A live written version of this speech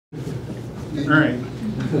All right.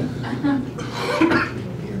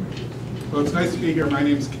 Well, it's nice to be here. My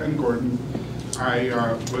name's Ken Gordon. I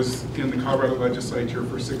was in the Colorado legislature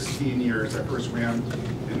for 16 years. I first ran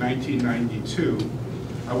in 1992.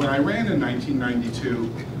 When I ran in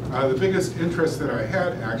 1992, the biggest interest that I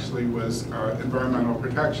had actually was environmental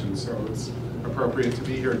protection, so it's appropriate to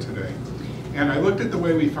be here today. And I looked at the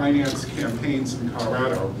way we finance campaigns in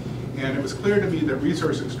Colorado, and it was clear to me that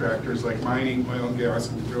resource extractors like mining, oil and gas,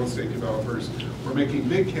 and real estate developers were making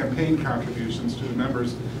big campaign contributions to the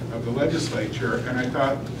members of the legislature, and I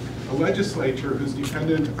thought a legislature who's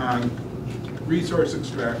dependent on resource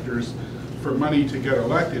extractors for money to get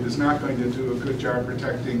elected is not going to do a good job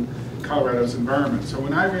protecting Colorado's environment. So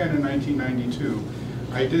when I ran in 1992,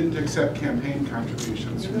 I didn't accept campaign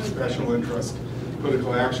contributions from special interest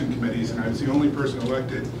political action committees, and I was the only person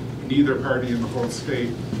elected in either party in the whole state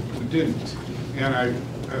who didn't. And I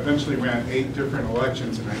eventually ran 8 different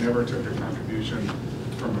elections, and I never took a contribution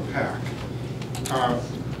from a PAC.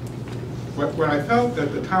 What I felt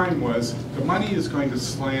at the time was the money is going to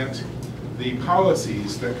slant the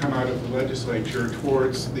policies that come out of the legislature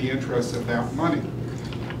towards the interests of that money.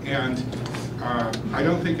 And I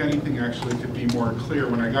don't think anything actually could be more clear.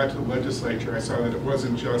 When I got to the legislature, I saw that it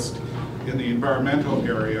wasn't just in the environmental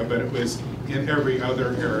area, but it was in every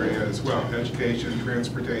other area as well: education,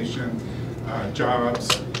 transportation, jobs,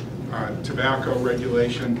 tobacco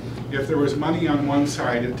regulation. If there was money on one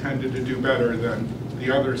side, it tended to do better than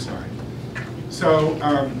the other side. So,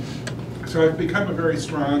 so I've become a very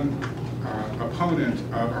strong opponent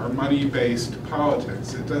of our money-based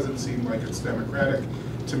politics. It doesn't seem like it's democratic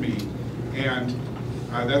to me, and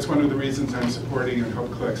that's one of the reasons I'm supporting and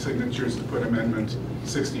help collect signatures to put Amendment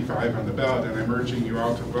 65 on the ballot, and I'm urging you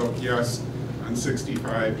all to vote yes on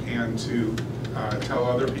 65 and to tell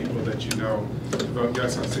other people that you know to vote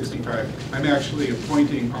yes on 65. I'm actually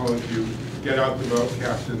appointing all of you get out the vote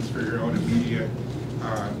captains for your own immediate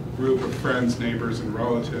group of friends, neighbors, and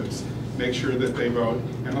relatives. Make sure that they vote,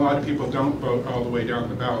 and a lot of people don't vote all the way down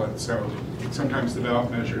the ballot, so sometimes the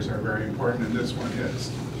ballot measures are very important, and this one is.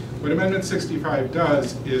 What Amendment 65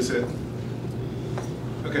 does is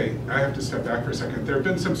okay, I have to step back for a second. There have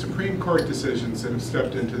been some Supreme Court decisions that have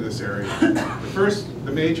stepped into this area.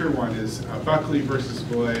 The major one is Buckley versus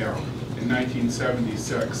Vallejo in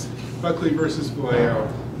 1976. Buckley versus Vallejo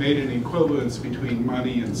made an equivalence between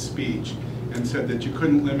money and speech and said that you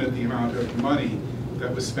couldn't limit the amount of money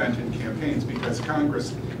that was spent in campaigns because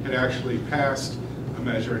Congress had actually passed a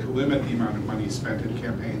measure to limit the amount of money spent in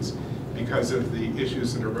campaigns because of the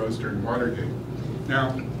issues that arose during Watergate.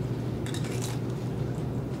 Now,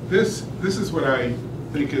 this is what I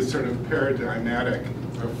think is sort of paradigmatic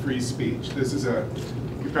of free speech. This is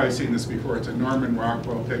you've probably seen this before, it's a Norman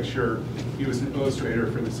Rockwell picture. He was an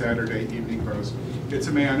illustrator for the Saturday Evening Post. It's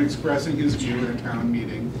a man expressing his view in a town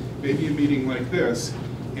meeting, maybe a meeting like this,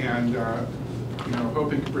 and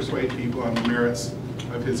hoping to persuade people on the merits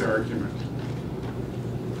of his argument.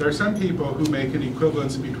 There are some people who make an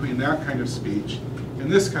equivalence between that kind of speech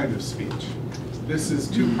and this kind of speech. This is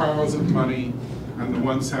 2 piles of money. On the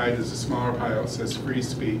one side is a smaller pile, it says free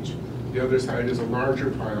speech. The other side is a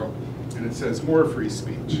larger pile, and it says more free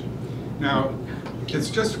speech. Now, it's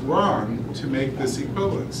just wrong to make this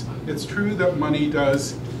equivalence. It's true that money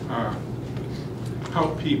does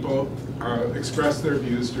help people express their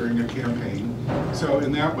views during a campaign. So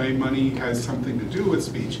in that way, money has something to do with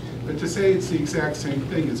speech. But to say it's the exact same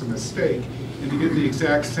thing is a mistake. And to give the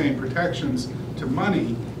exact same protections to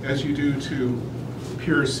money as you do to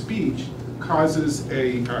pure speech causes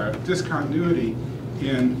a discontinuity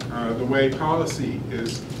in the way policy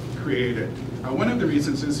is created. One of the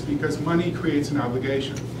reasons is because money creates an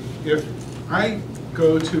obligation. If I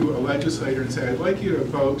go to a legislator and say, I'd like you to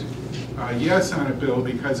vote yes on a bill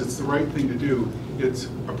because it's the right thing to do, it's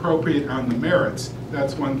appropriate on the merits,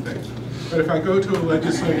 that's one thing. But if I go to a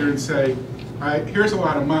legislator and say, here's a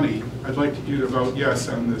lot of money, I'd like you to vote yes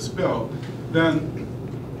on this bill, then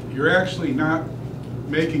you're actually not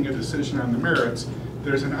making a decision on the merits.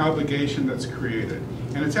 There's an obligation that's created.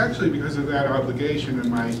 And it's actually because of that obligation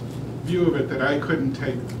and my view of it that I couldn't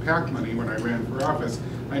take PAC money when I ran for office.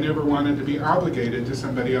 I never wanted to be obligated to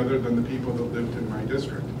somebody other than the people that lived in my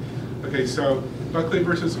district. Okay, so Buckley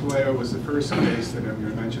versus Vallejo was the first case that I'm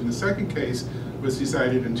going to mention. The second case was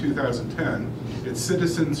decided in 2010. It's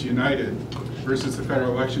Citizens United versus the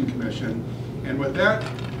Federal Election Commission. And what that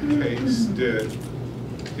case did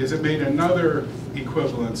is it made another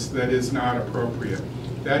equivalence that is not appropriate.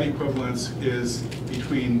 That equivalence is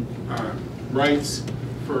between rights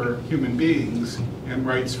for human beings and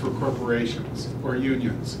rights for corporations or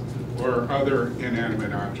unions or other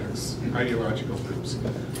inanimate objects, ideological groups.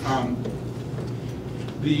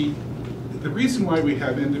 The reason why we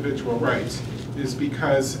have individual rights is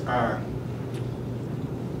because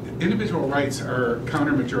individual rights are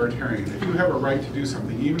counter-majoritarian. If you have a right to do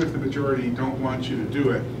something, even if the majority don't want you to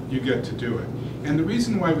do it, you get to do it. And the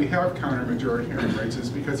reason why we have counter-majoritarian rights is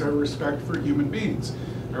because our respect for human beings,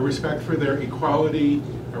 our respect for their equality,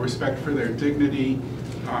 our respect for their dignity.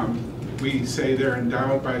 We say they're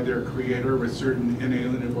endowed by their creator with certain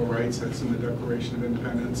inalienable rights. That's in the Declaration of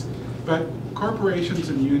Independence. But corporations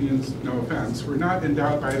and unions, no offense, were not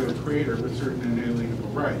endowed by their creator with certain inalienable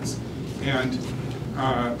rights. And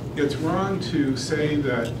it's wrong to say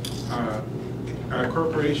that a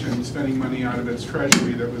corporation spending money out of its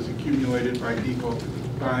treasury that was accumulated by people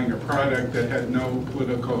buying a product that had no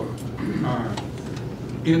political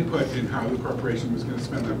input in how the corporation was going to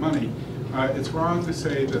spend that money. It's wrong to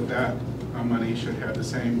say that that money should have the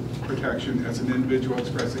same protection as an individual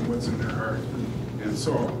expressing what's in their heart and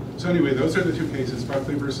soul. So anyway, those are the two cases,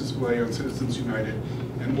 Buckley versus Vallejo and Citizens United.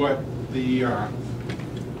 And what the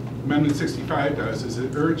Amendment 65 does is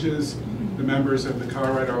it urges the members of the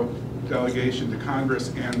Colorado delegation to Congress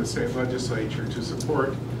and the state legislature to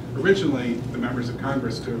support, originally, the members of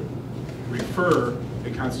Congress to refer a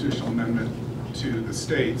constitutional amendment to the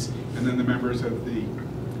states, and then the members of the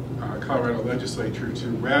Colorado legislature to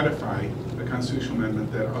ratify a constitutional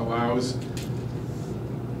amendment that allows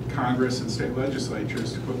Congress and state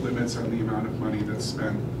legislatures to put limits on the amount of money that's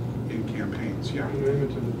spent in campaigns. Yeah.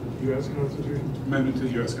 Amendment to the U.S. Constitution? Amendment to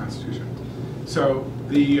the U.S. Constitution. So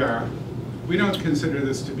the we don't consider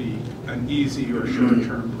this to be an easy or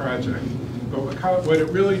short-term project, but what it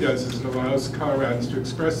really does is it allows Coloradans to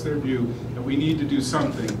express their view that we need to do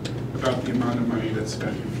something about the amount of money that's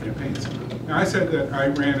spent in campaigns. Now, I said that I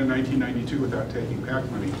ran in 1992 without taking PAC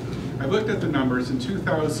money. I looked at the numbers in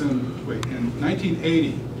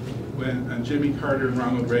 1980, when Jimmy Carter and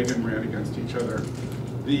Ronald Reagan ran against each other.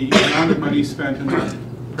 The amount of money spent in the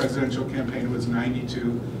presidential campaign was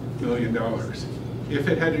 $92 million. If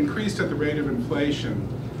it had increased at the rate of inflation,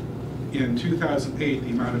 in 2008, the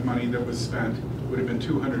amount of money that was spent would have been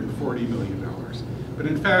 $240 million. But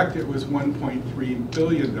in fact, it was $1.3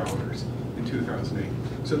 billion in 2008.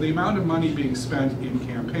 So the amount of money being spent in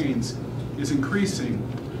campaigns is increasing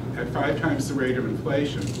at 5 times the rate of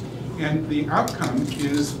inflation. And the outcome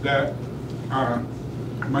is that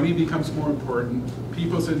money becomes more important,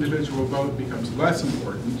 people's individual vote becomes less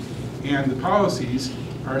important, and the policies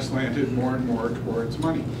are slanted more and more towards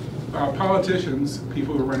money. Politicians,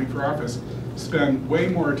 people who are running for office, spend way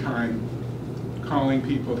more time calling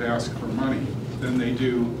people to ask for money than they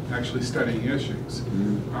do actually studying issues.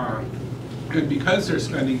 And because they're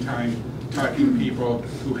spending time talking to people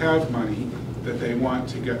who have money that they want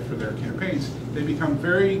to get for their campaigns, they become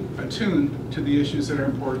very attuned to the issues that are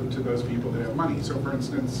important to those people that have money. So for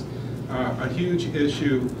instance, a huge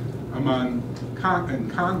issue in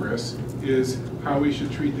Congress is how we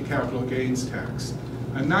should treat the capital gains tax.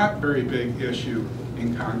 A not very big issue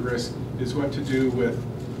in Congress is what to do with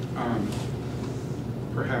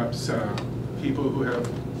perhaps people who are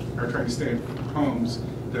trying to stay in homes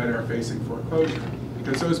that are facing foreclosure,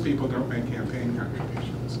 because those people don't make campaign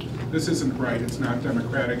contributions. This isn't right, it's not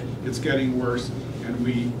democratic, it's getting worse, and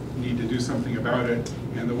we need to do something about it.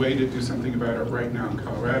 And the way to do something about it right now in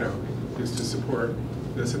Colorado is to support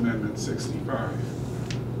this Amendment 65.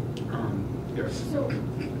 Yes? So,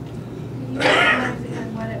 can you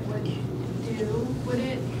understand what it would do? Would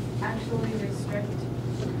it actually restrict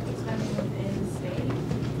spending within the state?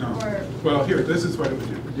 No. Or well, here, this is what it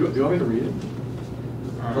would do. Do you want me to read it?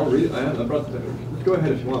 I'll read it. I brought the, go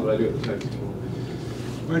ahead if you want, but I do it the text.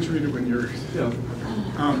 Why don't you read it when you're... Yeah.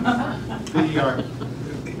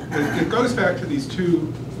 It goes back to these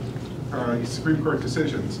two Supreme Court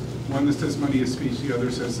decisions. One that says money is speech, the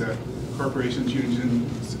other says that corporations,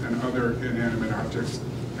 unions, and other inanimate objects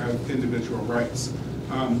have individual rights.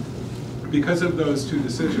 Because of those two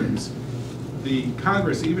decisions, the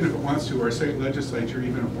Congress, even if it wants to, or state legislature,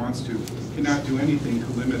 even if it wants to, cannot do anything to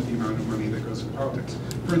limit the amount of money that goes to politics.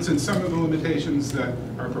 For instance, some of the limitations that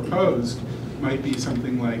are proposed might be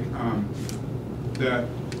something like that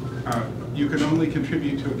you can only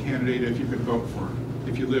contribute to a candidate if you can vote for him,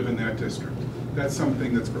 if you live in that district. That's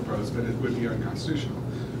something that's proposed, but it would be unconstitutional.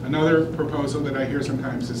 Another proposal that I hear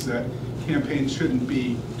sometimes is that campaigns shouldn't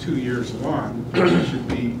be 2 years long, it should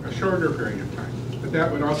be a shorter period of time. But that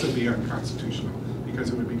would also be unconstitutional, because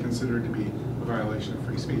it would be considered to be a violation of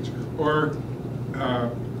free speech. Or a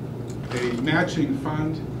matching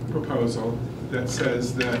fund proposal that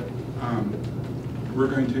says that we're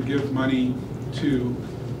going to give money to,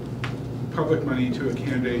 public money to a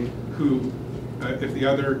candidate who, if the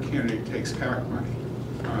other candidate takes PAC money.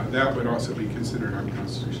 that would also be considered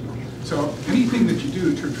unconstitutional. So anything that you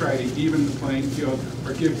do to try to even the playing field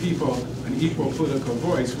or give people an equal political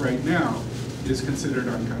voice right now is considered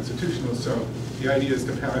unconstitutional. So the idea is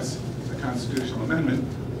to pass a constitutional amendment.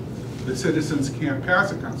 The citizens can't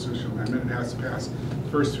pass a constitutional amendment. It has to pass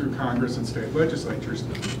first through Congress and state legislatures.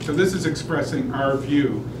 So this is expressing our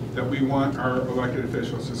view that we want our elected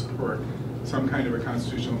officials to support some kind of a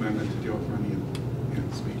constitutional amendment to deal with money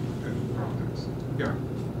and speak and politics. Yeah.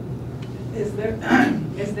 Is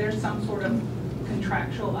there some sort of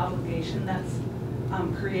contractual obligation that's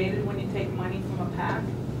created when you take money from a PAC?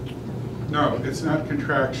 No, it's not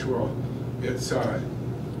contractual. It's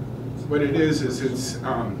what it is it's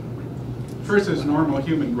first is normal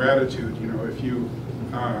human gratitude. You know, if you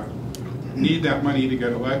need that money to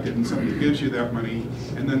get elected and somebody gives you that money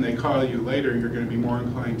and then they call you later, you're going to be more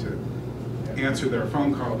inclined to answer their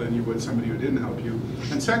phone call than you would somebody who didn't help you.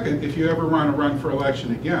 And second, if you ever want to run for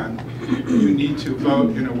election again, you need to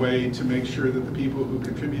vote in a way to make sure that the people who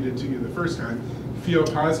contributed to you the first time feel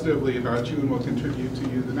positively about you and will contribute to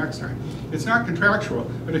you the next time. It's not contractual,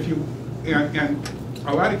 but if you, and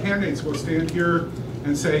a lot of candidates will stand here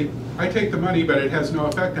and say, I take the money, but it has no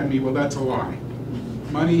effect on me. Well, that's a lie.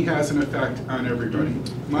 Money has an effect on everybody.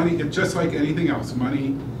 Money, it's just like anything else.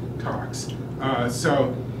 Money talks.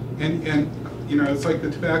 And you know, it's like the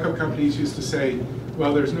tobacco companies used to say,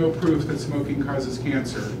 well, there's no proof that smoking causes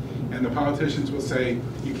cancer. And the politicians will say,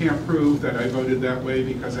 you can't prove that I voted that way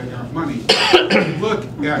because I got money. If you look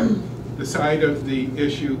at the side of the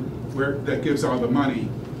issue that gives all the money,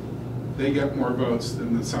 they get more votes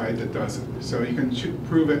than the side that doesn't. So you can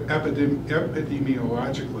prove it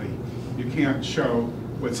epidemiologically. You can't show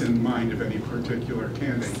what's in the mind of any particular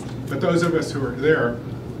candidate. But those of us who are there,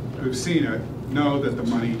 who've seen it, know that the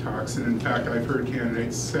money talks. And in fact, I've heard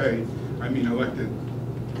candidates say, I mean elected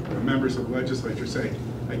members of the legislature say,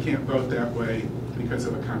 I can't vote that way because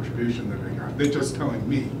of a contribution that I got. They're just telling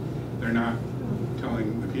me. They're not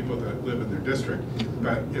telling the people that live in their district.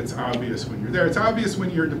 But it's obvious when you're there. It's obvious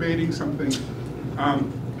when you're debating something.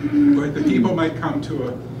 Like the people might come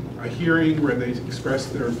to a hearing where they express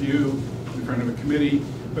their view in front of a committee,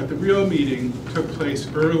 but the real meeting took place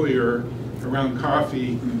earlier around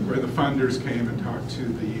coffee where the funders came and talked to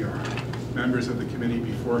the members of the committee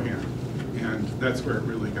beforehand. And that's where it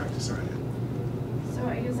really got decided. So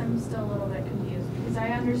I guess I'm still a little bit confused because I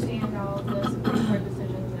understand all of the Supreme Court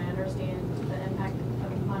decisions and I understand the impact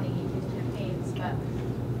of money in campaigns, but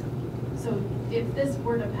so if this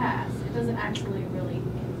were to pass, it doesn't actually really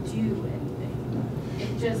do anything.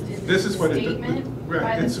 It just is a statement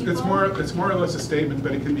by the people? It's more or less a statement,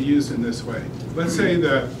 but it can be used in this way. Let's say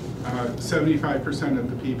that 75% of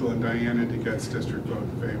the people in Diana gets district vote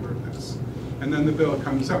in favor of this. And then the bill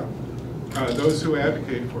comes up. Those who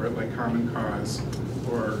advocate for it, like Common Cause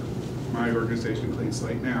or my organization, Clean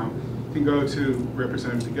Slate Now, can go to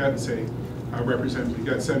Representative DeGette and say, Representative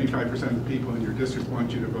DeGette, 75% of the people in your district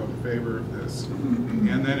want you to vote in favor of this.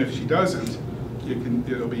 And then if she doesn't,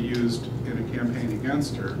 it'll be used in a campaign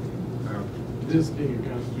against her. This being a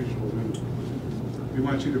constitutional amendment. We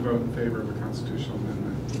want you to vote in favor of a constitutional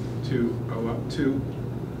amendment to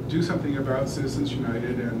do something about Citizens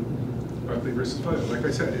United and Buckley versus Floyd. Like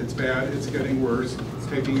I said, it's bad, it's getting worse, it's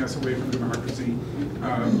taking us away from democracy.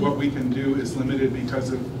 What we can do is limited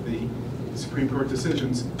because of the Supreme Court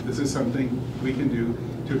decisions. This is something we can do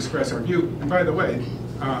to express our view. And by the way,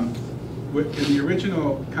 in the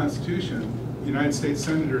original Constitution, United States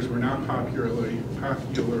senators were not popularly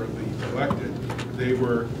elected. They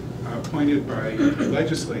were appointed by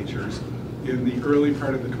legislatures. In the early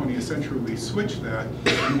part of the 20th century, we switched that,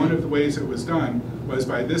 and one of the ways it was done was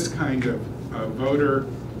by this kind of voter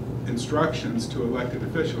instructions to elected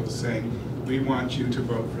officials saying, we want you to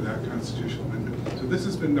vote for that constitutional amendment. So this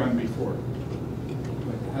has been done before.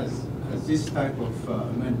 But has this type of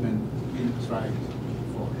amendment been tried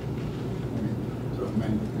before? I mean, to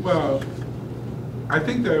amend? Well, I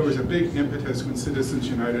think there was a big impetus when Citizens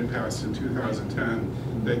United passed in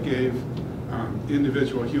 2010 that gave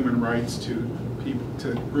individual human rights to people,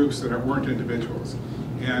 to groups that weren't individuals.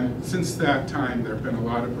 And since that time, there have been a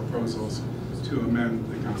lot of proposals to amend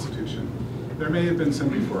the Constitution. There may have been some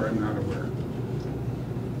before, I'm not aware.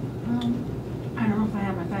 I don't know if I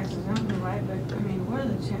have my facts exactly right, but I mean, what are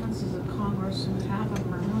the chances of Congress and half of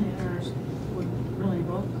them are millionaires would really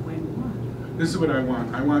vote the way we want? This is what I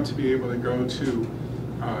want. I want to be able to go to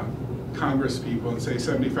Congress people and say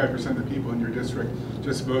 75% of the people in your district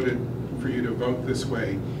just voted for you to vote this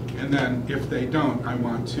way. And then if they don't, I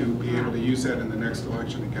want to be able to use that in the next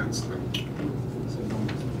election against them.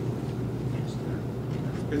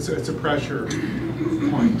 It's a pressure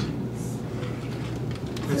point.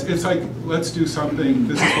 It's like, let's do something,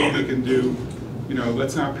 this is what we can do, you know,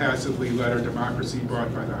 let's not passively let our democracy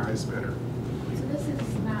bought by the highest bidder. So this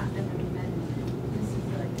is not an amendment, this is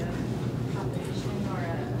like a proposition or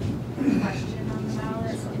a question on the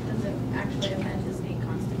ballot. It doesn't actually amend the state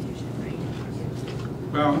constitution,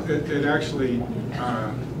 right? Well, it actually,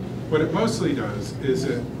 what it mostly does is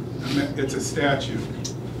it's a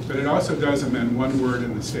statute, but it also does amend one word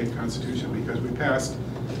in the state constitution, because we passed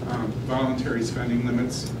voluntary spending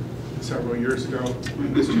limits several years ago,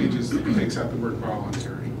 and this takes out the word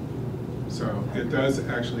voluntary. So it does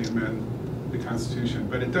actually amend the constitution,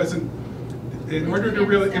 but it doesn't, in order to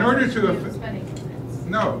Spending limits.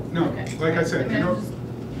 no, Okay. like I said,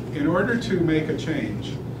 Okay. in order to make a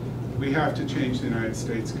change, we have to change the United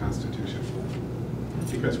States Constitution,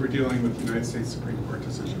 because we're dealing with the United States Supreme Court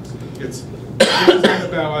decisions. It's on the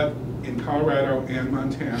ballot in Colorado and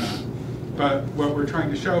Montana, but what we're trying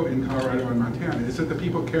to show in Colorado and Montana is that the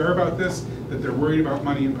people care about this, that they're worried about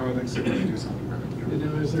money in politics, they're going to do something about it. You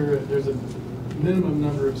know, there's a minimum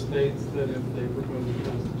number of states that if they propose a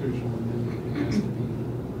constitutional amendment, it has to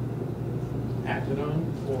be acted on,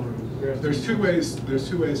 or There's two ways to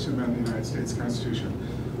amend the United States Constitution.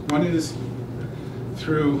 One is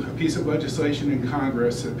through a piece of legislation in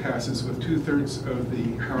Congress that passes with 2/3 of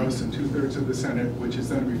the House and 2/3 of the Senate, which is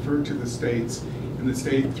then referred to the states, and the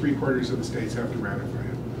state, 3/4 of the states have to ratify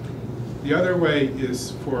it. The other way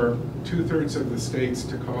is for 2/3 of the states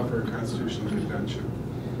to call for a constitutional convention.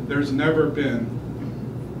 There's never been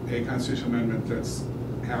a constitutional amendment that's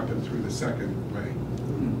happened through the second way.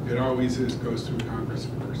 It always goes through Congress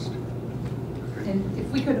first. And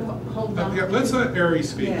if we could hold on. Yeah, let's let Ari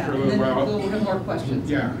speak for a little while. We'll have more questions.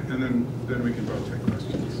 Yeah, and then we can both take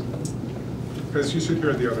questions. Because you should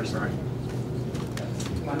hear the other side.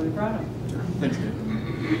 Why we brought him. Thanks,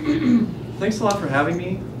 Dave. Thanks a lot for having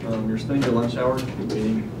me. You're spending your lunch hour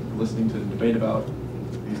waiting, listening to the debate about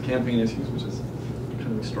these campaign issues, which is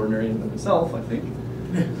kind of extraordinary in itself, I think.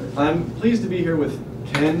 I'm pleased to be here with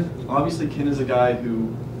Ken. Obviously, Ken is a guy who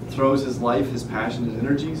throws his life, his passion, his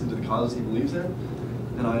energies into the causes he believes in,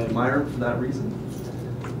 and I admire him for that reason.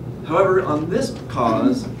 However, on this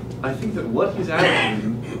cause, I think that what he's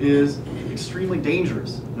advocating is extremely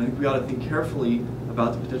dangerous, and I think we ought to think carefully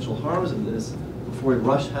about the potential harms of this before we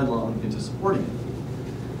rush headlong into supporting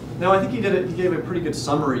it. Now, I think he gave a pretty good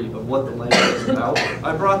summary of what the language is about.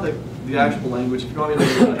 I brought the actual language. If you want me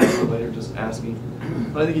to read it later, just ask me.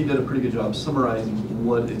 But I think he did a pretty good job summarizing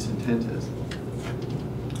what its intent is.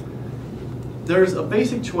 There's a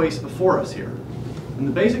basic choice before us here. And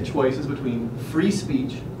the basic choice is between free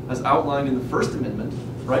speech, as outlined in the First Amendment,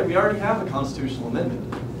 right? We already have a constitutional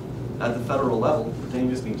amendment at the federal level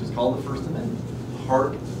pertaining to speech. It's called the First Amendment,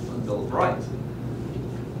 heart of the Bill of Rights.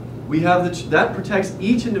 We have that protects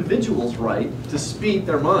each individual's right to speak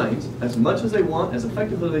their minds as much as they want, as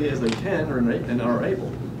effectively as they can and are able,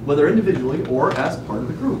 whether individually or as part of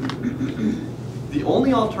a group. The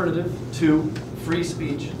only alternative to free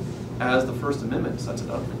speech, as the First Amendment sets it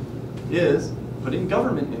up, is putting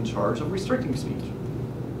government in charge of restricting speech,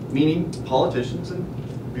 meaning politicians and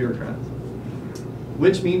bureaucrats,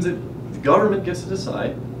 which means that the government gets to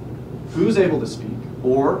decide who's able to speak,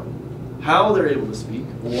 or how they're able to speak,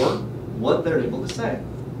 or what they're able to say.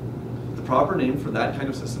 The proper name for that kind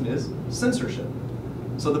of system is censorship.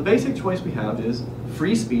 So the basic choice we have is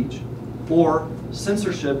free speech or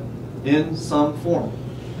censorship in some form.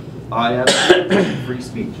 I have free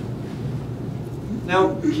speech.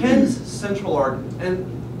 Now, Ken's central argument,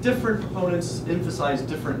 and different proponents emphasize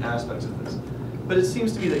different aspects of this, but it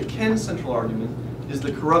seems to me that Ken's central argument is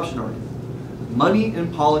the corruption argument. Money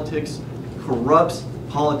in politics corrupts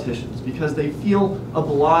politicians because they feel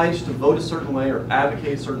obliged to vote a certain way or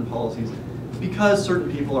advocate certain policies because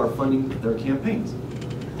certain people are funding their campaigns.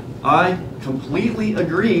 I completely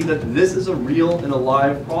agree that this is a real and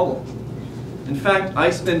alive problem. In fact, I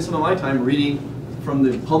spend some of my time reading from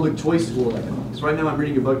the public choice school of economics. Right now I'm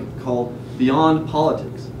reading a book called Beyond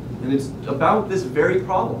Politics, and it's about this very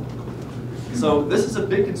problem. So this is a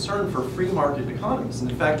big concern for free market economists,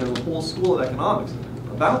 and in fact there's a whole school of economics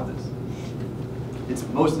about this. It's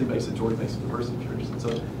mostly based at Georgia University,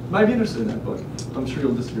 so you might be interested in that book. I'm sure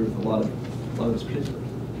you'll disagree with a lot of those particulars.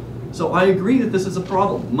 So I agree that this is a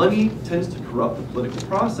problem. Money tends to corrupt the political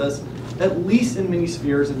process, at least in many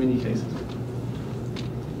spheres in many cases.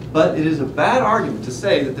 But it is a bad argument to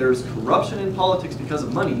say that there is corruption in politics because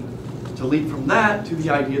of money, to lead from that to the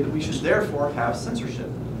idea that we should therefore have censorship.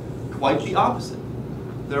 Quite the opposite.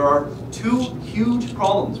 There are two huge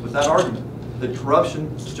problems with that argument, that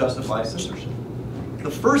corruption justifies censorship.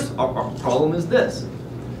 The first problem is this.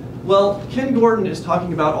 Well, Ken Gordon is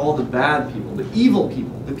talking about all the bad people, the evil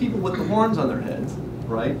people, the people with the horns on their heads,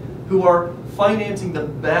 right? Who are financing the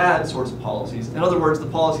bad sorts of policies. In other words, the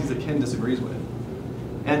policies that Ken disagrees with.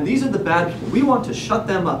 And these are the bad people. We want to shut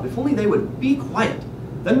them up. If only they would be quiet,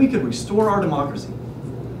 then we could restore our democracy.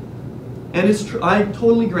 And it's true, I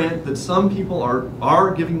totally grant that some people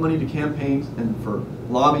are giving money to campaigns and for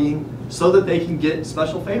lobbying so that they can get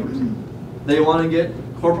special favors. They want to get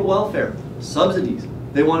corporate welfare, subsidies.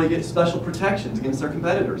 They want to get special protections against their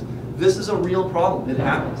competitors. This is a real problem. It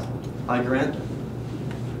happens. I grant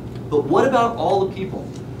that. But what about all the people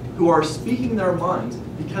who are speaking their minds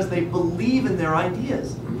because they believe in their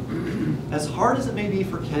ideas? As hard as it may be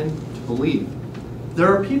for Ken to believe, there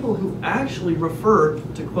are people who actually refer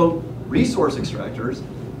to, quote, resource extractors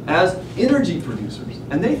as energy producers.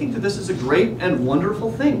 And they think that this is a great and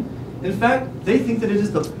wonderful thing. In fact, they think that it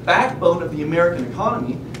is the backbone of the American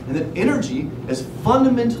economy and that energy is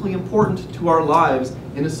fundamentally important to our lives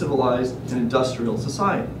in a civilized and industrial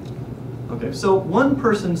society. Okay, so one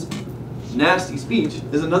person's nasty speech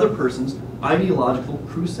is another person's ideological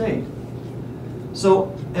crusade.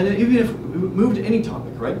 So, and even if we move to any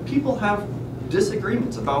topic, right, people have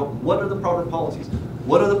disagreements about what are the proper policies,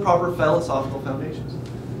 what are the proper philosophical foundations.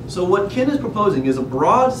 So what Ken is proposing is a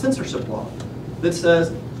broad censorship law that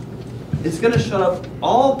says it's going to shut up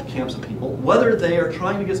all camps of people, whether they are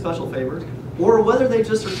trying to get special favors or whether they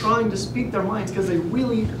just are trying to speak their minds because they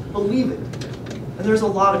really believe it. And there's a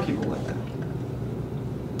lot of people like that.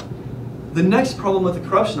 The next problem with the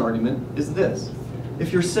corruption argument is this.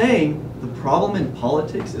 If you're saying the problem in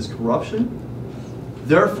politics is corruption,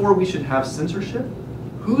 therefore we should have censorship,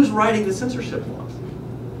 who's writing the censorship laws?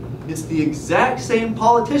 It's the exact same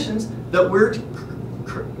politicians that we're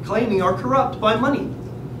claiming are corrupt by money.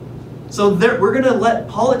 So we're going to let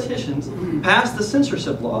politicians pass the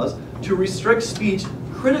censorship laws to restrict speech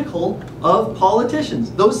critical of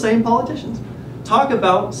politicians, those same politicians. Talk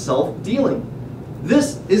about self-dealing.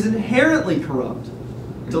 This is inherently corrupt,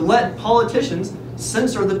 to let politicians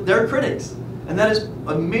censor their critics. And that is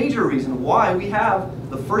a major reason why we have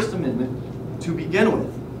the First Amendment to begin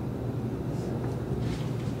with.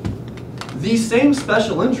 These same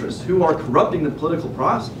special interests who are corrupting the political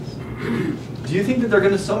process, do you think that they're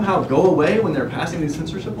going to somehow go away when they're passing these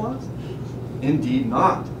censorship laws? Indeed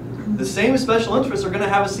not. The same special interests are going to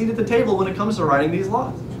have a seat at the table when it comes to writing these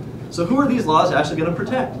laws. So who are these laws actually going to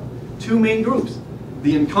protect? Two main groups.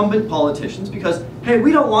 The incumbent politicians, because, hey,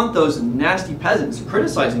 we don't want those nasty peasants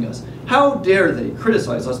criticizing us. How dare they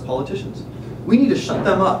criticize us politicians? We need to shut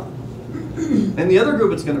them up. And the other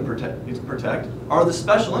group it's going to protect are the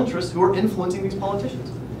special interests who are influencing these politicians.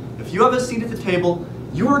 If you have a seat at the table,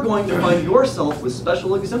 you are going to find yourself with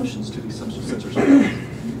special exemptions to these censorship laws.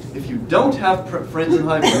 If you don't have friends in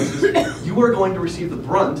high places, you are going to receive the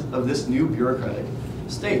brunt of this new bureaucratic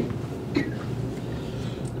state.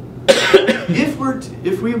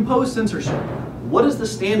 If we impose censorship, what is the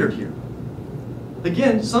standard here?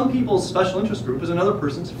 Again, some people's special interest group is another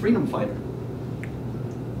person's freedom fighter.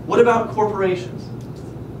 What about corporations?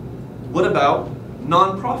 What about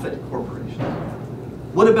nonprofit corporations?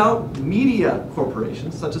 What about media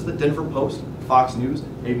corporations such as the Denver Post, Fox News,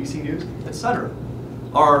 ABC News, etc.?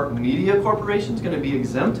 Are media corporations going to be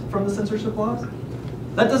exempt from the censorship laws?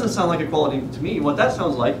 That doesn't sound like equality to me. What that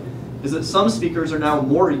sounds like is that some speakers are now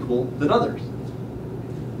more equal than others.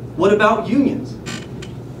 What about unions?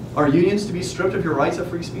 Are unions to be stripped of your rights of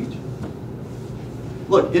free speech?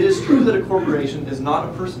 Look, it is true that a corporation is not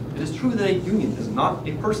a person. It is true that a union is not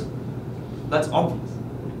a person. That's obvious.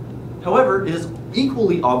 However, it is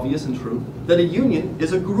equally obvious and true that a union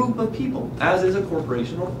is a group of people, as is a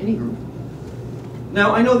corporation or any group.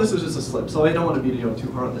 Now, I know this was just a slip, so I don't want to be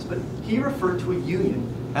too hard on this, but he referred to a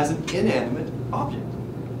union as an inanimate object.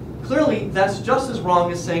 Clearly, that's just as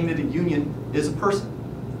wrong as saying that a union is a person,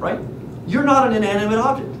 right? You're not an inanimate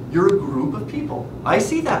object. You're a group of people. I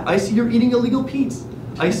see that. I see you're eating illegal pizza.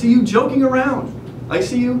 I see you joking around. I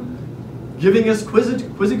see you giving us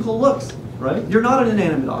quizzical looks, right? You're not an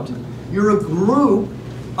inanimate object. You're a group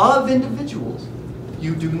of individuals.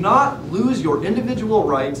 You do not lose your individual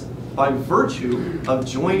rights by virtue of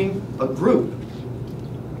joining a group.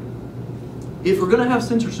 If we're going to have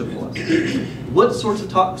censorship laws, what sorts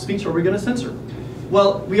of speech are we going to censor?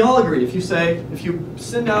 Well, we all agree. If you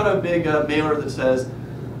send out a big mailer that says,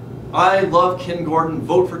 I love Ken Gordon,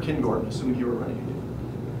 vote for Ken Gordon, assuming he were running again,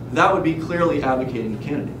 that would be clearly advocating a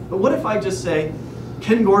candidate. But what if I just say,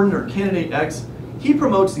 Ken Gordon or candidate X, he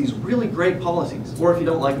promotes these really great policies, or if you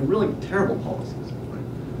don't like them, really terrible policies.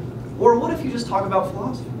 Right? Or what if you just talk about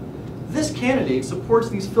philosophy? this candidate supports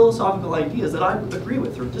these philosophical ideas that I agree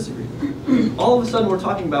with or disagree with. All of a sudden we're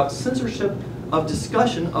talking about censorship of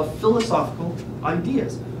discussion of philosophical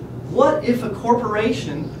ideas. What if a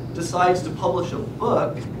corporation decides to publish a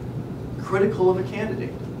book critical of a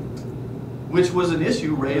candidate? Which was an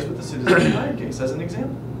issue raised with the Citizens United case as an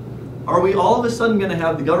example. Are we all of a sudden going to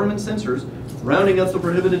have the government censors rounding up the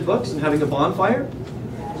prohibited books and having a bonfire?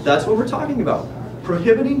 That's what we're talking about.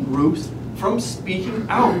 Prohibiting groups from speaking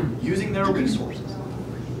out, using their resources.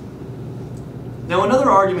 Now another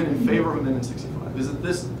argument in favor of Amendment 65 is that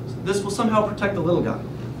this will somehow protect the little guy.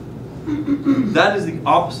 That is the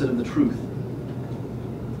opposite of the truth.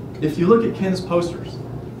 If you look at Ken's posters,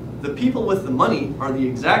 the people with the money are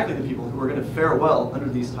exactly the people who are going to fare well under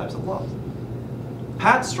these types of laws.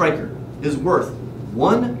 Pat Stryker is worth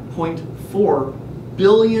 $1.4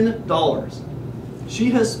 billion. She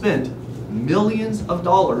has spent millions of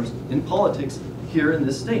dollars in politics here in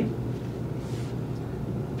this state.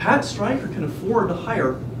 Pat Stryker can afford to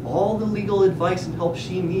hire all the legal advice and help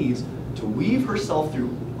she needs to weave herself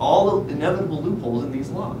through all the inevitable loopholes in these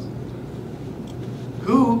laws.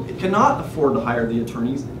 Who cannot afford to hire the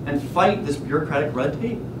attorneys and fight this bureaucratic red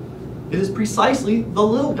tape? It is precisely the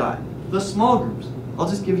little guy, the small groups. I'll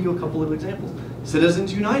just give you a couple of examples.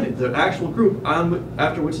 Citizens United, the actual group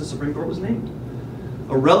after which the Supreme Court was named.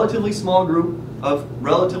 A relatively small group of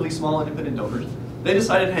relatively small independent donors. They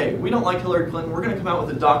decided, hey, we don't like Hillary Clinton, we're going to come out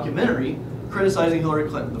with a documentary criticizing Hillary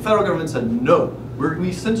Clinton. The federal government said, no,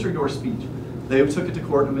 we censor your speech. They took it to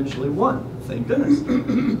court and eventually won. Thank goodness.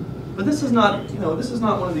 But this is not, this is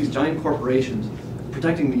not one of these giant corporations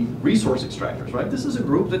protecting the resource extractors, right? This is a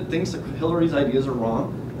group that thinks that Hillary's ideas are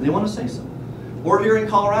wrong and they want to say so. Or here in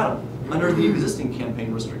Colorado, under the existing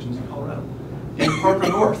campaign restrictions in Colorado. In Parker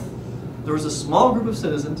North, there was a small group of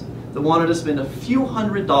citizens that wanted to spend a few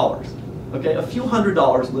 $100s, okay, a few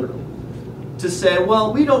 $100 literally, to say,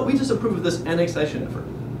 well, we disapprove of this annexation effort.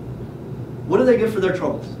 What do they get for their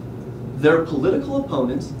troubles? Their political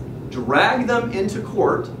opponents drag them into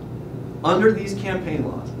court under these campaign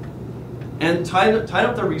laws and tied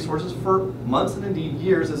up their resources for months and indeed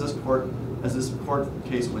years as this court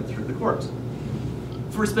case went through the courts.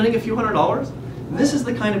 For spending a few $100s, this is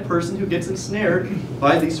the kind of person who gets ensnared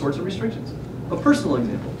by these sorts of restrictions. A personal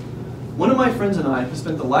example. One of my friends and I have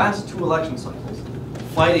spent the last 2 election cycles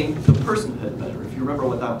fighting the personhood measure, if you remember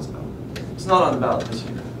what that was about. It's not on the ballot this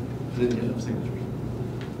year. They didn't get enough signatures.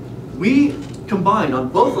 We combined, on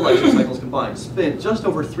both election cycles combined, spent just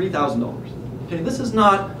over $3,000. Okay, this is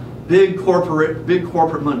not big corporate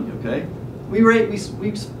money, okay? We raised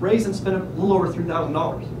and spent a little over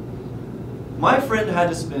 $3,000. My friend had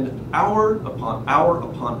to spend hour upon hour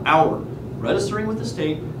upon hour registering with the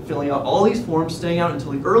state, filling out all these forms, staying out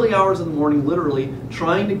until the early hours of the morning, literally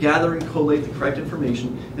trying to gather and collate the correct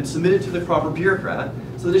information and submit it to the proper bureaucrat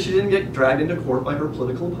so that she didn't get dragged into court by her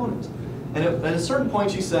political opponents. And at a certain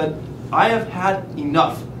point she said, I have had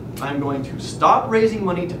enough. I'm going to stop raising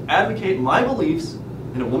money to advocate my beliefs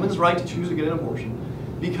in a woman's right to choose to get an abortion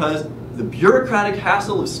because the bureaucratic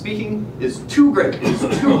hassle of speaking is too great, it's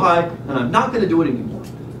too high, and I'm not going to do it anymore.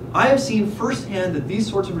 I have seen firsthand that these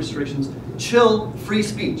sorts of restrictions chill free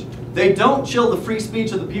speech. They don't chill the free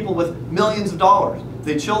speech of the people with millions of dollars.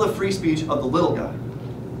 They chill the free speech of the little guy.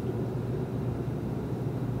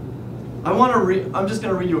 I'm just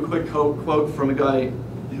going to read you a quick quote from a guy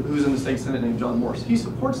who's in the state Senate named John Morse. He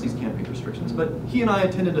supports these campaign restrictions, but he and I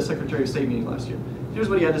attended a Secretary of State meeting last year. Here's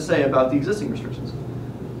what he had to say about the existing restrictions.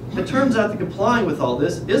 It turns out that complying with all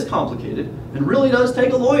this is complicated and really does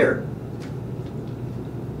take a lawyer.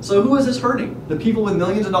 So who is this hurting? The people with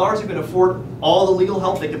millions of dollars who can afford all the legal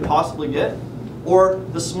help they could possibly get? Or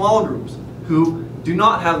the small groups who do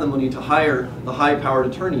not have the money to hire the high-powered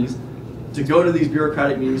attorneys to go to these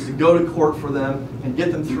bureaucratic meetings, to go to court for them and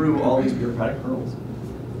get them through all these bureaucratic hurdles?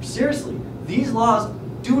 Seriously, these laws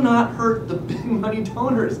do not hurt the big money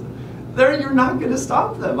donors. You're not going to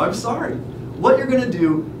stop them. I'm sorry. What you're going to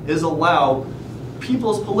do is allow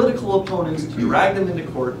people's political opponents to drag them into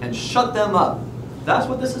court and shut them up. That's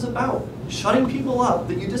what this is about. Shutting people up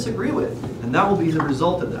that you disagree with. And that will be the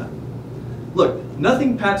result of that. Look,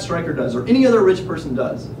 nothing Pat Stryker does or any other rich person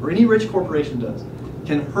does or any rich corporation does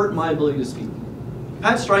can hurt my ability to speak.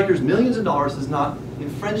 Pat Stryker's millions of dollars has not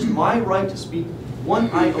infringed my right to speak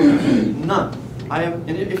one iota. None. And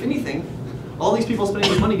if anything, all these people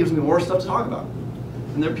spending this money gives me more stuff to talk about.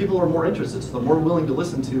 And there are people who are more interested, so they're more willing to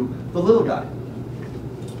listen to the little guy.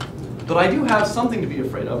 But I do have something to be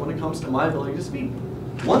afraid of when it comes to my ability to speak.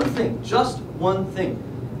 One thing, just one thing,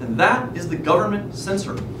 and that is the government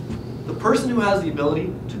censor. The person who has the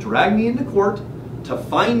ability to drag me into court, to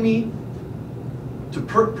fine me, to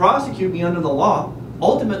prosecute me under the law,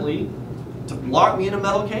 ultimately to lock me in a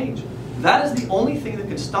metal cage. That is the only thing that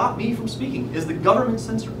can stop me from speaking, is the government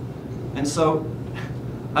censoring. And so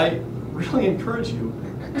I really encourage you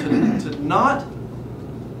to not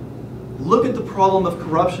look at the problem of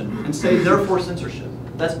corruption and say, therefore, censorship.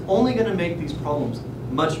 That's only going to make these problems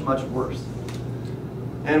much, much worse.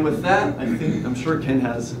 And with that, I'm sure Ken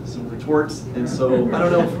has some retorts, and so I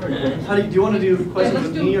don't know. How do you want to do questions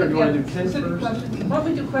of me, or do you want to do Ken specific first? questions. Why don't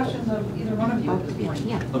we do questions of either one of you at this point?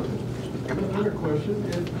 Yeah. Okay. Another question,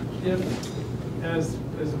 if as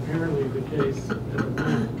apparently the case,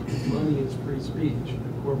 money is free speech,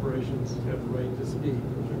 and corporations have the right to speak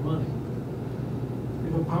with their money.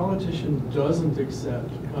 If a politician doesn't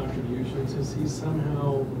accept contributions, is he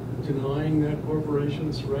somehow denying that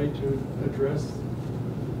corporation's right to address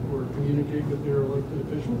or communicate with their elected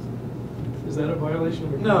officials? Is that a violation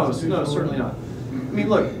of a constitutional No, certainly not. I mean,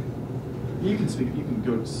 look, you can speak, you can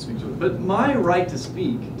go speak to it, but my right to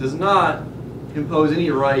speak does not impose any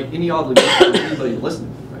obligation on anybody to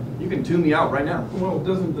listen. Right? You can tune me out right now. Well,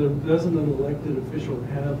 doesn't an elected official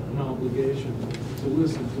have an obligation to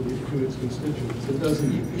listen to its constituents? And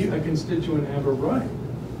doesn't a constituent have a right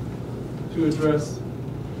to address?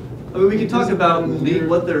 I mean, we can talk about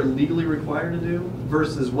what they're legally required to do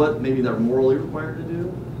versus what maybe they're morally required to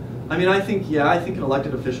do. I mean, I think an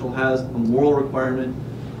elected official has a moral requirement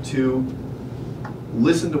to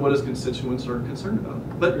listen to what his constituents are concerned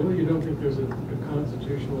about. But Really, you don't think there's a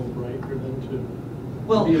constitutional right for them to?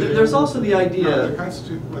 well, be there's also the idea. No,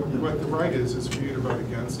 what the right is for you to vote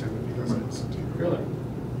against him if he doesn't listen to you. Really?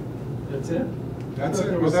 That's it? That's I thought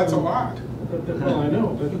it. there Well, was that's a some- lot. Well, I know,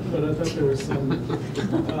 but I thought there was some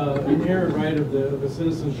inherent right of the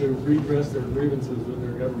citizens to redress their grievances with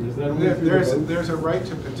their government. Is that only through the vote? There's a right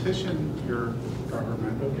to petition your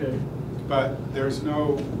government, Okay. but there's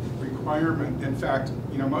no requirement. In fact,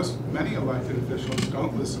 many elected officials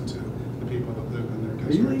don't listen to the people that live in their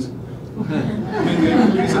districts. I mean,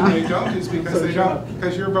 the reason they don't is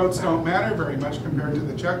because your votes don't matter very much compared to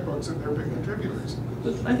the checkbooks of their big contributors.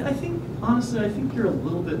 But I think, honestly, I think you're a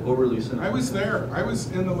little bit overly cynical. I was there. I was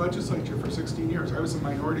in the legislature for 16 years. I was a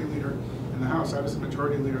minority leader in the House. I was a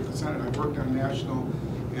majority leader in the Senate. I've worked on national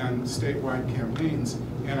and statewide campaigns,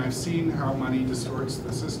 and I've seen how money distorts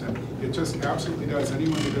the system. It just absolutely does.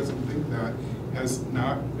 Anyone who doesn't think that has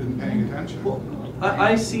not been paying attention. Well,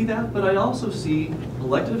 I see that, but I also see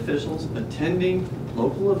elected officials attending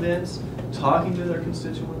local events, talking to their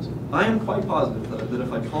constituents. I am quite positive that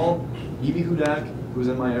if I called Evie Hudak, who's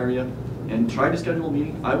in my area, and tried to schedule a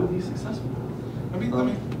meeting, I would be successful. Let me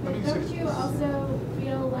Don't say. you also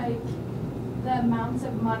feel like the amounts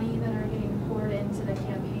of money that are getting poured into the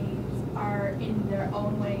campaigns are in their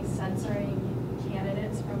own way censoring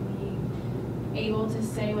candidates from being able to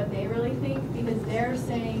say what they really think? Because they're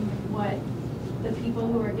saying what the people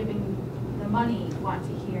who are giving the money want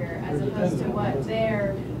to hear, as opposed to what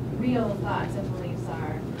their real thoughts and beliefs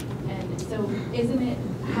are. And so isn't it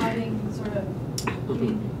having sort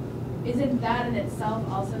of, isn't that in itself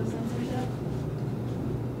also censorship?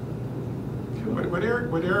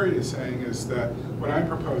 What Ari is saying is that what I'm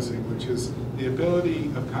proposing, which is the ability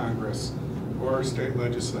of Congress or state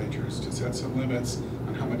legislatures to set some limits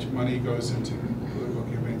on how much money goes into political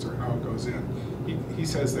campaigns or how it goes in, he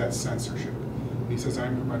says that's censorship. He says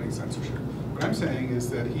I'm promoting censorship. What I'm saying is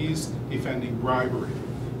that he's defending bribery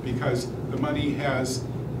because the money has,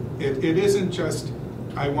 it isn't just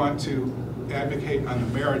I want to advocate on the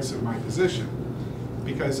merits of my position,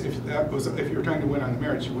 because if you're trying to win on the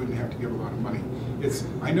merits, you wouldn't have to give a lot of money. It's,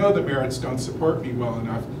 I know the merits don't support me well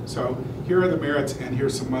enough, so here are the merits and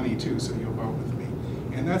here's some money too, so you'll vote with me.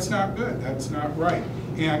 And that's not good, that's not right.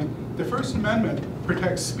 And the First Amendment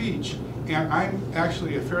protects speech, and I'm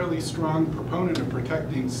actually a fairly strong proponent of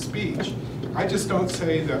protecting speech. I just don't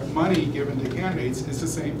say that money given to candidates is the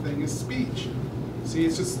same thing as speech. See,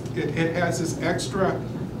 it's just, it has this extra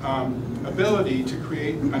ability to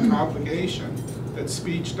create an obligation that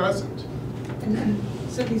speech doesn't. And then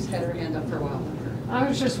Sydney's had her hand up for a while. I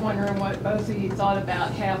was just wondering what both of you thought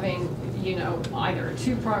about having, either a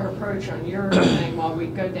two-pronged approach on your thing while we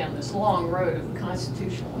go down this long road of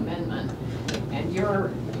constitutional amendment, and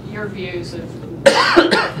your views of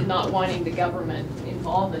not wanting the government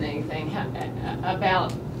involved in anything,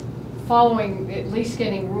 about following, at least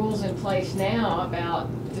getting rules in place now about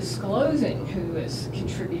disclosing who is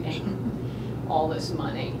contributing all this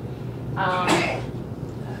money.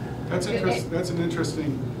 That's an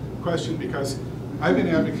interesting question, because I've been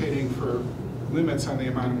advocating for limits on the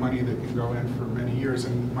amount of money that can go in for many years,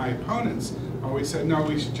 and my opponents always said, no,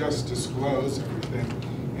 we should just disclose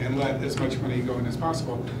everything and let as much money go in as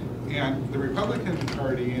possible. And the Republican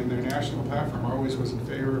Party in their national platform always was in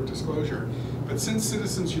favor of disclosure. But since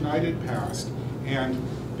Citizens United passed, and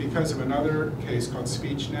because of another case called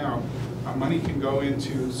Speech Now, money can go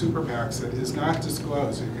into super PACs that is not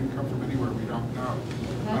disclosed. It can come from anywhere we don't know.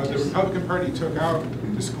 The Republican Party took out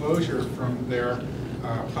disclosure from their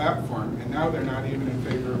platform, and now they're not even in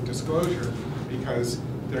favor of disclosure because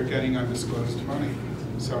they're getting undisclosed money.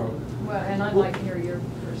 So. Well, and I'd like to hear your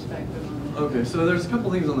perspective on that. Okay, so there's a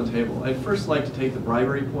couple things on the table. I'd first like to take the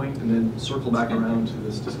bribery point and then circle back around to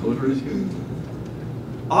this disclosure issue.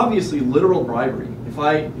 Obviously, literal bribery.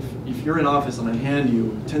 If you're in office and I hand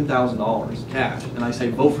you $10,000 cash and I say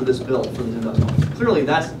vote for this bill for the $10,000, clearly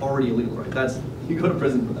that's already illegal, right? You go to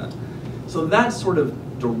prison for that. So that sort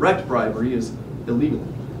of direct bribery is illegal.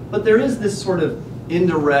 But there is this sort of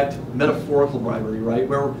indirect, metaphorical bribery, right,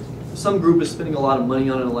 where some group is spending a lot of money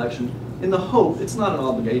on an election in the hope, it's not an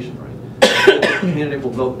obligation, right, that the candidate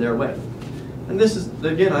will vote their way. And this is,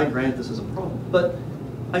 again, I grant this is a problem. But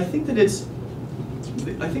I think that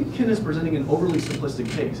I think Ken is presenting an overly simplistic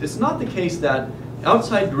case. It's not the case that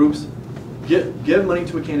outside groups give money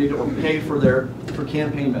to a candidate or pay for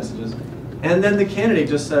campaign messages, and then the candidate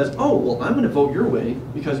just says, oh, well, I'm going to vote your way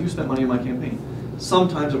because you spent money on my campaign.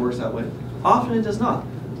 Sometimes it works that way. Often it does not.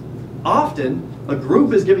 Often, a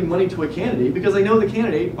group is giving money to a candidate because they know the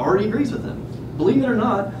candidate already agrees with them. Believe it or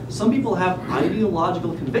not, some people have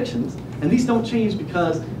ideological convictions, and these don't change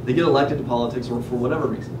because they get elected to politics or for whatever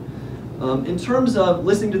reason. In terms of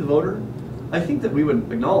listening to the voter, I think that we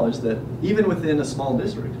would acknowledge that even within a small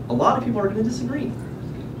district, a lot of people are going to disagree.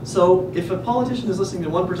 So if a politician is listening to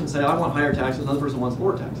one person say, I want higher taxes, another person wants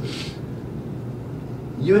lower taxes,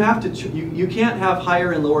 you can't have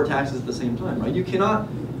higher and lower taxes at the same time, right? You cannot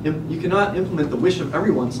implement the wish of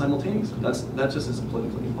everyone simultaneously. That just isn't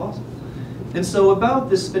politically impossible. And so about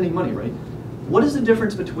this spending money, right? What is the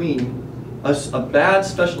difference between a bad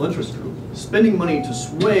special interest group spending money to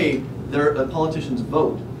sway a politician's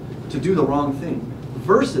vote to do the wrong thing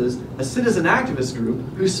versus a citizen activist group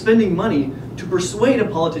who's spending money to persuade a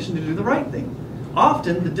politician to do the right thing?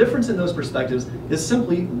 Often, the difference in those perspectives is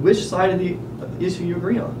simply which side of the issue you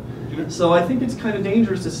agree on. So I think it's kind of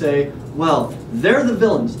dangerous to say, well, they're the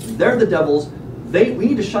villains, they're the devils, we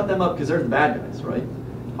need to shut them up because they're the bad guys, right?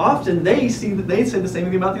 Often they say the same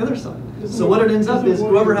thing about the other side. So what it ends up is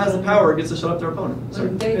whoever has the power gets to shut up their opponent. Sorry.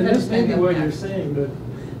 And this may be what you're saying,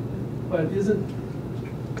 but isn't,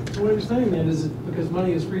 so what you're saying then is because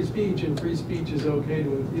money is free speech and free speech is okay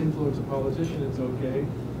to influence a politician, it's okay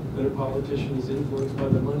that a politician is influenced by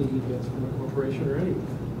the money he gets from a corporation or anything.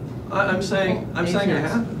 I'm saying it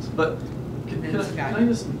happens, but can I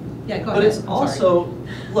just? Yeah, go ahead. But it's also,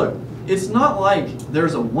 look, it's not like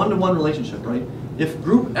there's a one-to-one relationship, right? If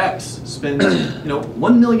Group X spends,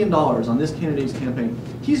 $1 million on this candidate's campaign,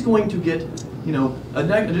 he's going to get,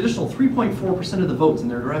 an additional 3.4% of the votes in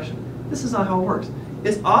their direction. This is not how it works.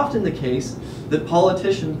 It's often the case that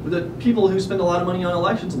people who spend a lot of money on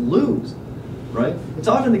elections lose, right? It's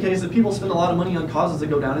often the case that people spend a lot of money on causes that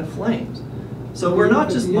go down in flames. So we're not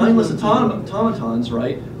just mindless automatons,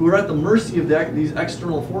 right, who are at the mercy of these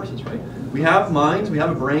external forces, right? We have minds, we have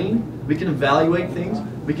a brain, we can evaluate things,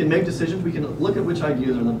 we can make decisions, we can look at which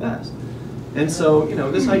ideas are the best. And so,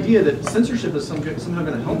 this idea that censorship is somehow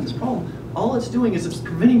going to help this problem, all it's doing is it's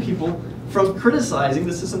preventing people from criticizing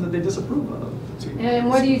the system that they disapprove of. And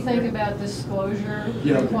what do you think about disclosure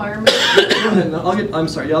requirements? I'm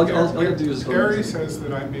sorry, I'll get to disclosure. Gary says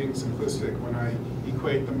that I'm being simplistic when I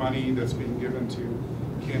equate the money that's being given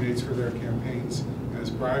to candidates for their campaigns as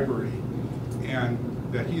bribery, and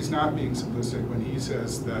that he's not being simplistic when he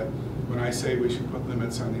says that when I say we should put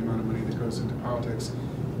limits on the amount of money that goes into politics,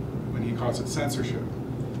 when he calls it censorship.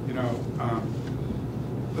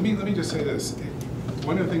 Let me just say this.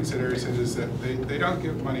 One of the things that Ari said is that they don't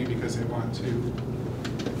give money because they want to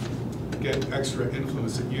get extra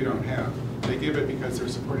influence that you don't have. They give it because they're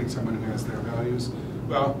supporting someone who has their values.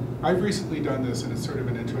 Well, I've recently done this, and it's sort of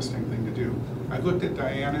an interesting thing to do. I've looked at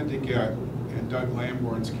Diana DeGette and Doug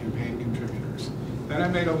Lamborn's campaign contributors. Then I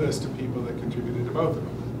made a list of people that contributed to both of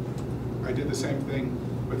them. I did the same thing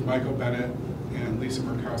with Michael Bennett and Lisa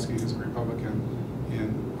Murkowski, who's a Republican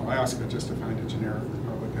in Alaska, just to find a generic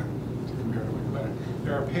Republican to compare to Michael Bennett.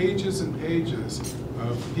 There are pages and pages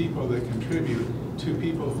of people that contribute to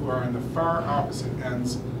people who are on the far opposite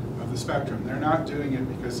ends of the spectrum. They're not doing it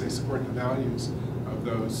because they support the values of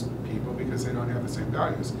those people, because they don't have the same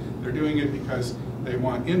values. They're doing it because they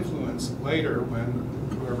want influence later when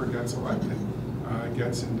whoever gets elected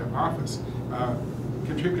gets into office.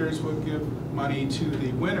 Contributors will give money to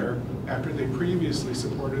the winner after they previously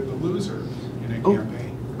supported the loser in a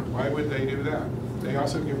campaign. Why would they do that? They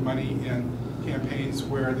also give money in campaigns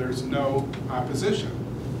where there's no opposition.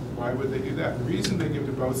 Why would they do that? The reason they give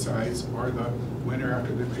to both sides, or the winner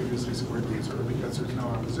after they previously scored loser, or because there's no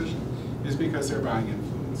opposition, is because they're buying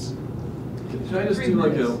influence. Can I just do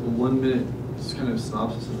like a 1 minute just kind of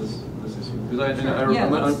synopsis of this issue?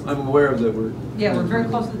 Because I'm aware of that we're... Yeah, we're very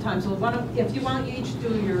close to the time, so why don't, if you want, you each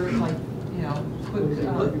do your, like, you know, quick,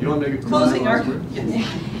 You want to make it closing argument.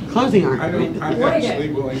 Yes. Closing argument. I'm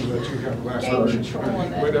actually willing to let you have the last word.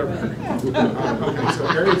 Whatever. Okay, so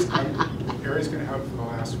Ari's going to have the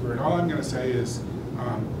last word. All I'm going to say is,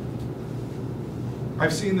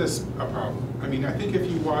 I've seen this a problem. I mean, I think if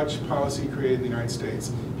you watch policy created in the United States,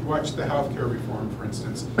 if you watch the healthcare reform, for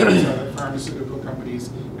instance, you saw that pharmaceutical companies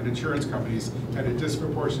and insurance companies had a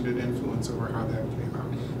disproportionate influence over how that came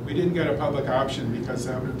out. We didn't get a public option because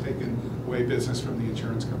that would have taken away business from the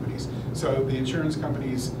insurance companies. So the insurance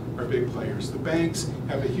companies are big players. The banks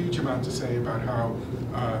have a huge amount to say about how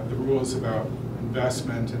the rules about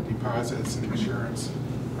investment and deposits and insurance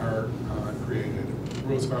are created,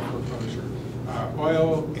 rules about foreclosure.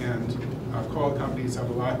 Oil and coal companies have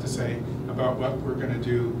a lot to say about what we're going to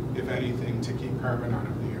do, if anything, to keep carbon out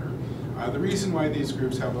of the air. The reason why these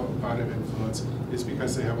groups have a lot of influence is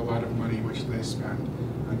because they have a lot of money which they spend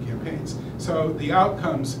on campaigns. So the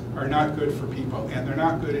outcomes are not good for people, and they're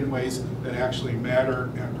not good in ways that actually matter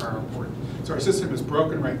and are important. So our system is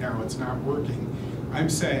broken right now, it's not working. I'm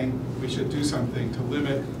saying we should do something to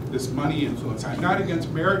limit this money influence. I'm not against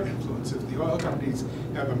merit influence. If the oil companies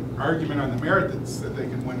have an argument on the merit that they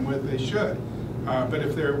can win with, they should. But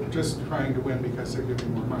if they're just trying to win because they're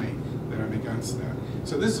giving more money, then I'm against that.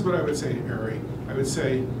 So this is what I would say to Ari. I would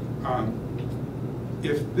say,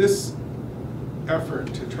 if this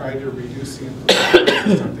effort to try to reduce the influence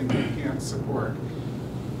is something that you can't support,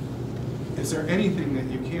 is there anything that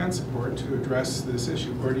you can support to address this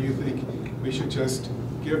issue? Or do you think we should just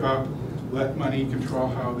give up, let money control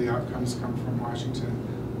how the outcomes come from Washington?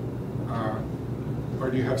 Or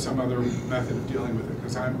do you have some other method of dealing with it?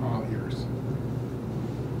 Because I'm all ears.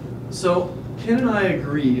 So Ken and I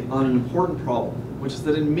agree on an important problem, which is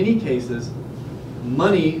that in many cases,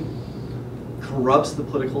 money corrupts the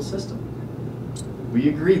political system. We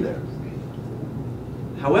agree there.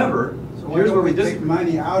 However, So why here's don't where we we take disagree.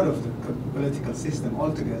 money out of the political system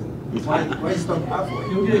altogether? Why stop halfway?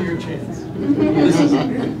 You'll get your chance.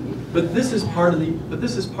 This is part of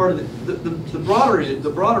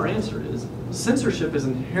the broader answer is censorship is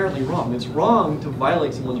inherently wrong. It's wrong to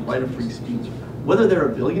violate someone's right of free speech, whether they're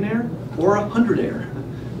a billionaire or a hundredaire.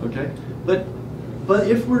 Okay, but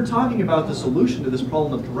if we're talking about the solution to this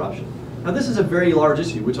problem of corruption, now this is a very large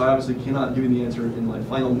issue, which I obviously cannot give you the answer in my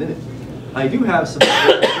final minute. I do have some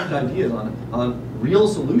ideas on real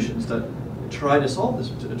solutions to try to solve this,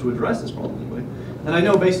 to address this problem anyway. And I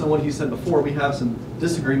know based on what he said before, we have some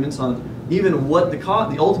disagreements on even what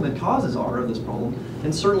the ultimate causes are of this problem,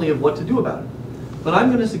 and certainly of what to do about it. But I'm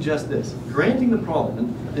going to suggest this: granting the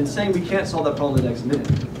problem and saying we can't solve that problem in the next minute,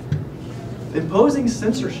 imposing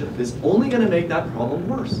censorship is only going to make that problem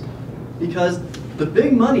worse, because the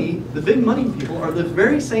big money people are the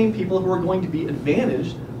very same people who are going to be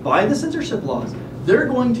advantaged by the censorship laws. They're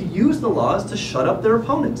going to use the laws to shut up their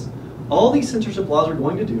opponents. All these censorship laws are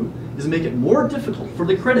going to do is make it more difficult for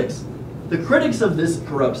the critics of this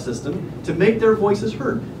corrupt system to make their voices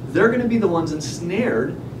heard. They're going to be the ones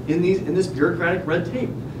ensnared in this bureaucratic red tape.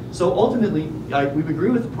 So ultimately, we agree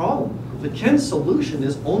with the problem. But Ken's solution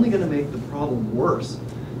is only going to make the problem worse,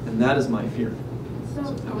 and that is my fear.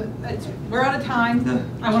 So We're out of time.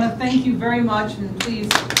 I want to thank you very much, and please.